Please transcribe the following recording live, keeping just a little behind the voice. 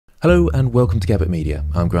Hello and welcome to Gabbett Media.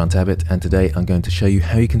 I'm Grant Abbott and today I'm going to show you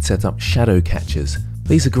how you can set up shadow catchers.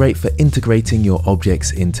 These are great for integrating your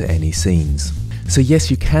objects into any scenes. So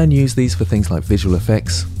yes, you can use these for things like visual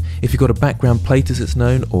effects. If you've got a background plate as it's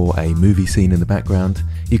known, or a movie scene in the background,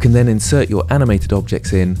 you can then insert your animated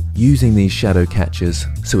objects in using these shadow catchers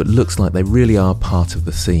so it looks like they really are part of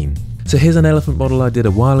the scene. So here's an elephant model I did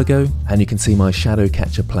a while ago and you can see my shadow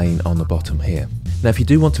catcher plane on the bottom here. Now if you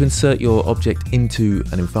do want to insert your object into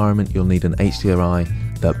an environment, you'll need an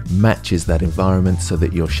HDRI that matches that environment so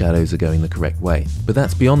that your shadows are going the correct way. But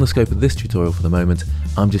that's beyond the scope of this tutorial for the moment.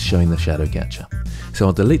 I'm just showing the shadow catcher. So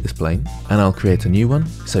I'll delete this plane and I'll create a new one.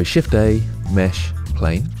 So Shift A, Mesh,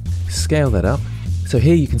 Plane, scale that up. So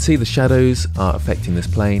here you can see the shadows are affecting this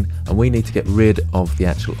plane and we need to get rid of the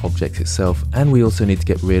actual object itself, and we also need to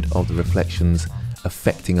get rid of the reflections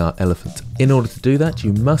affecting our elephant. In order to do that,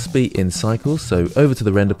 you must be in cycles. So over to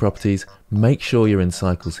the render properties, make sure you're in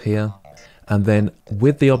cycles here, and then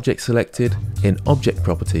with the object selected in object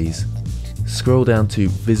properties, scroll down to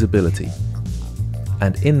visibility.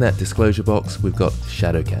 And in that disclosure box, we've got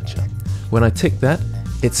shadow catcher. When I tick that,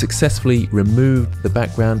 it successfully removed the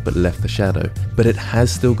background but left the shadow, but it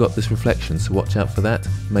has still got this reflection, so watch out for that.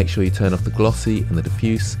 Make sure you turn off the glossy and the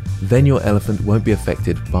diffuse, then your elephant won't be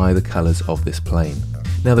affected by the colors of this plane.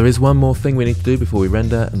 Now there is one more thing we need to do before we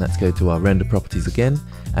render, and that's go to our render properties again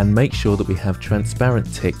and make sure that we have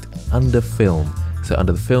transparent ticked under film. So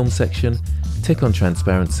under the film section, tick on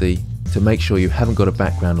transparency to make sure you haven't got a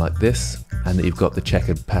background like this and that you've got the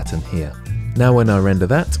checkered pattern here. Now when I render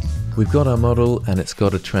that, we've got our model and it's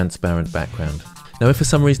got a transparent background. Now if for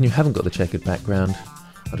some reason you haven't got the checkered background,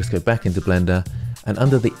 I'll just go back into Blender, and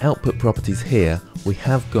under the output properties here we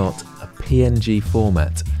have got a PNG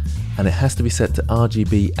format and it has to be set to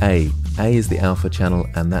RGBA. A is the alpha channel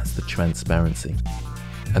and that's the transparency.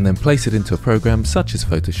 And then place it into a program such as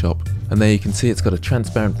Photoshop, and there you can see it's got a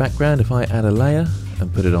transparent background. If I add a layer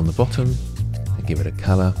and put it on the bottom and give it a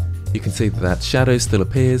color, you can see that shadow still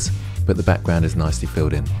appears but the background is nicely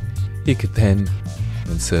filled in. You could then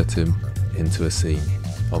insert him into a scene.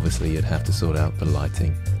 Obviously you'd have to sort out the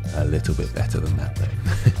lighting a little bit better than that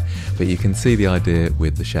though. But you can see the idea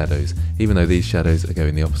with the shadows, even though these shadows are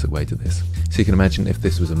going the opposite way to this. So you can imagine if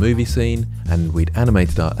this was a movie scene and we'd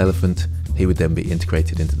animated our elephant, he would then be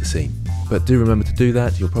integrated into the scene. But do remember to do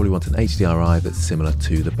that. You'll probably want an HDRI that's similar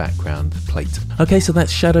to the background plate. Okay, so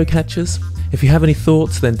that's shadow catchers. If you have any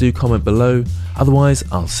thoughts, then do comment below. Otherwise,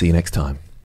 I'll see you next time.